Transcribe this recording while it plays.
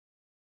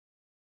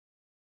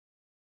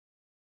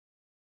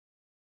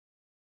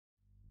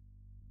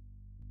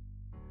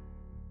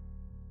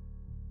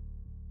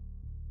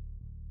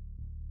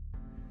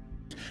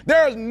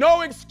There is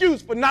no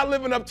excuse for not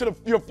living up to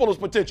your fullest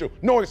potential.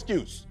 No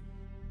excuse.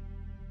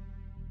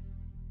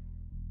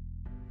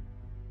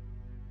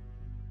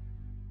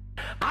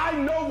 I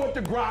know what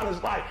the grind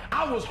is like.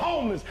 I was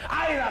homeless.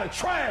 I ate out of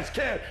trash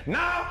can.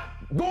 Now,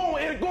 go on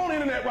the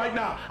internet right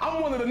now.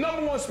 I'm one of the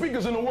 #1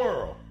 speakers in the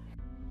world.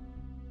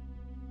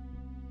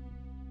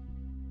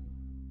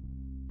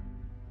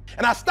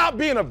 And I stopped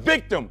being a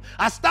victim.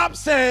 I stopped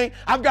saying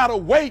I've got to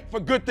wait for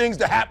good things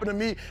to happen to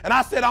me. And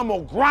I said I'm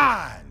going to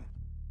grind.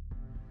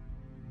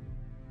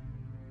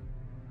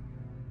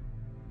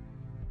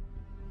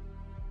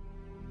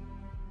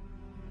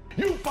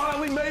 You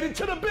finally made it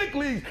to the big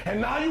leagues,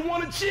 and now you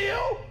want to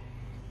chill?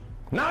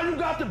 Now you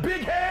got the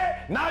big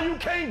head? Now you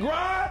can't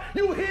grind?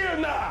 You here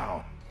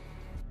now.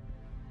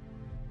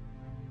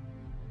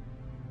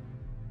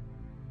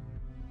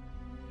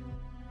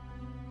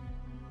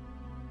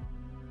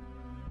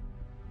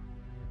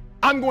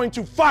 I'm going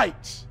to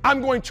fight.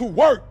 I'm going to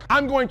work.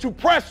 I'm going to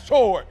press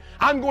toward.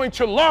 I'm going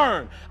to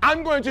learn.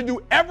 I'm going to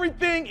do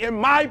everything in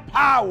my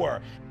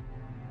power.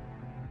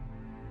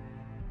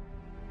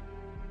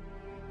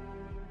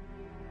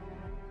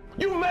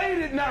 You made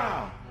it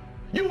now.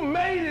 You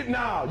made it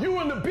now. You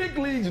in the big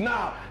leagues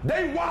now.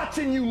 They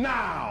watching you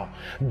now.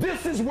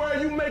 This is where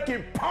you make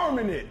it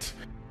permanent.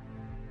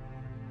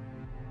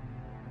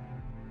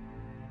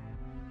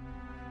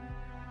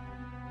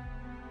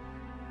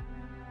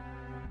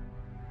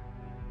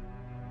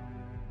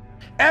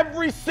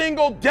 Every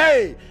single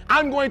day,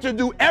 I'm going to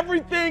do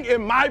everything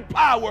in my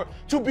power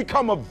to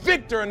become a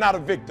victor and not a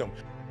victim.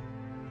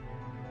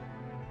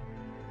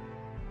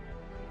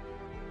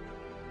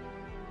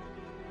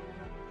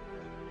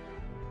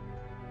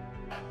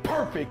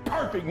 Perfect,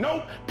 perfect.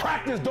 Nope.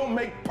 Practice don't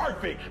make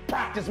perfect.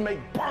 Practice make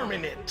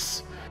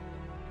permanence.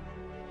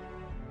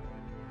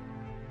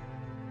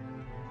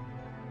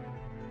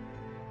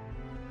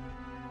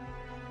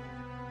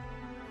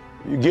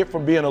 You get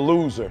from being a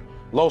loser,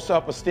 low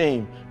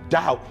self-esteem,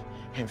 doubt,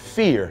 and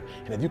fear.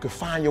 And if you can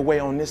find your way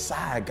on this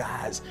side,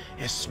 guys,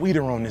 it's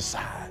sweeter on this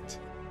side.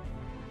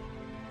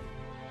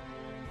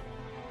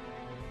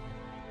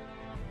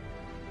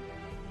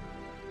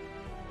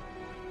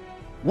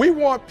 We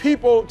want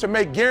people to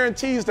make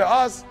guarantees to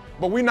us,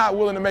 but we're not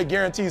willing to make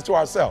guarantees to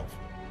ourselves.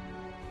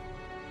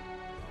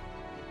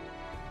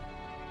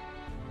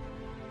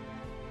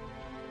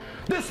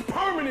 This is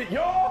permanent,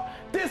 y'all.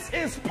 This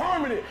is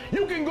permanent.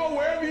 You can go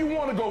wherever you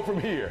want to go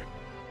from here.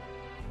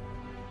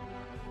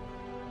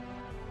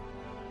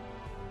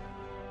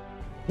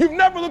 You've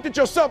never looked at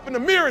yourself in the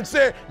mirror and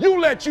said, you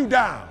let you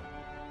down.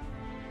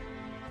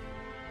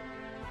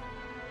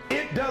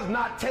 It does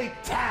not take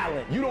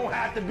talent. You don't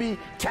have to be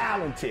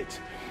talented,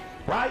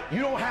 right? You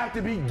don't have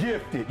to be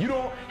gifted. You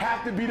don't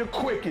have to be the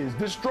quickest,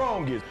 the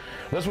strongest.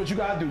 That's what you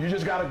got to do. You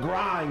just got to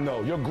grind,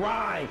 though. Your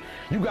grind,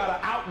 you got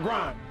to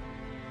out-grind.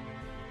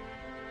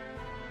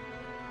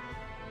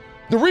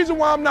 The reason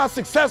why I'm not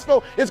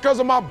successful is because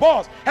of my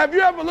boss. Have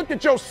you ever looked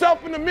at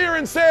yourself in the mirror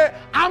and said,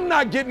 I'm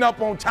not getting up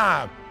on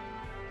time?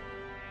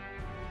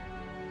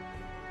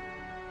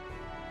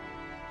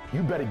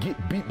 You better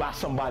get beat by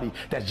somebody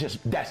that's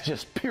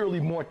just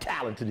purely more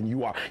talented than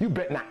you are. You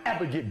better not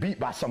ever get beat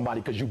by somebody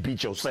because you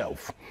beat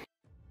yourself.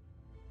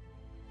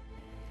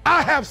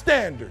 I have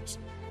standards.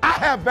 I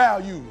have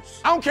values.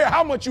 I don't care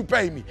how much you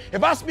pay me.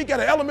 If I speak at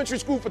an elementary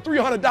school for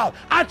 $300,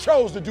 I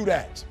chose to do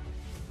that.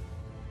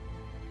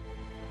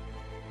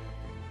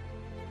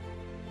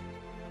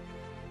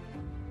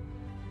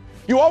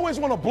 You always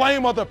want to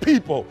blame other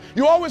people.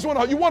 You want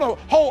to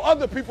hold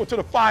other people to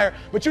the fire,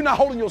 but you're not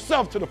holding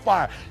yourself to the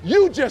fire.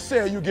 You just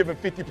said you're giving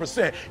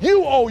 50%.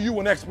 You owe you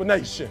an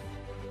explanation.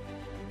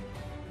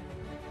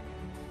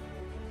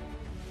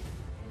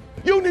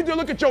 You need to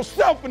look at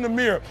yourself in the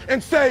mirror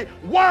and say,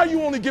 why are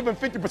you only giving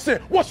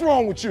 50%? What's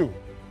wrong with you?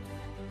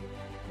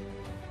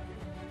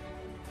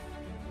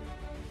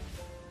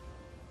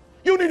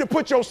 You need to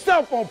put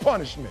yourself on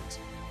punishment.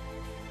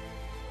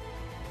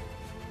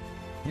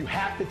 You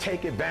have to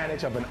take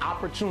advantage of an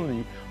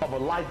opportunity of a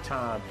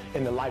lifetime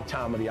in the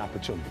lifetime of the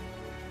opportunity.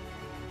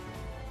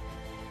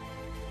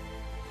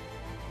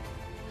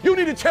 You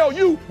need to tell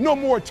you no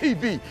more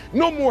TV,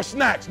 no more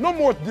snacks, no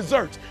more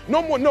desserts, no,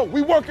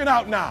 we working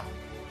out now.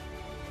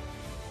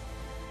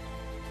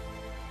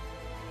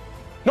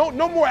 No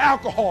more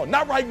alcohol,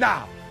 not right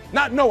now.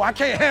 No, I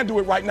can't handle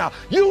it right now.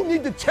 You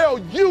need to tell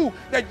you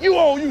that you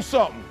owe you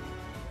something.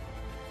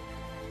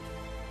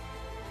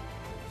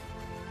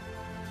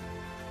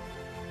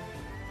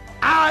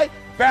 I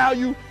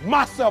value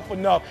myself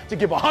enough to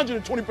give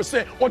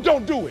 120% or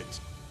don't do it.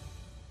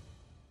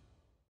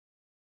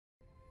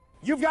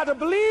 You've got to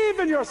believe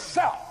in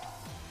yourself.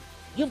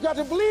 You've got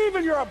to believe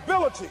in your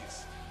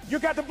abilities.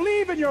 You've got to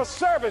believe in your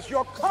service,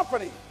 your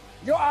company,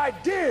 your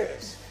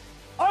ideas.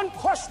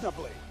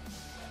 Unquestionably,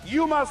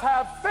 you must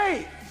have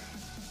faith.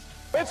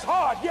 It's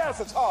hard.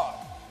 Yes, it's hard.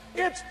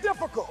 It's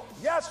difficult.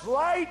 Yes,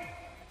 right.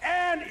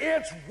 And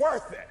it's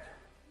worth it.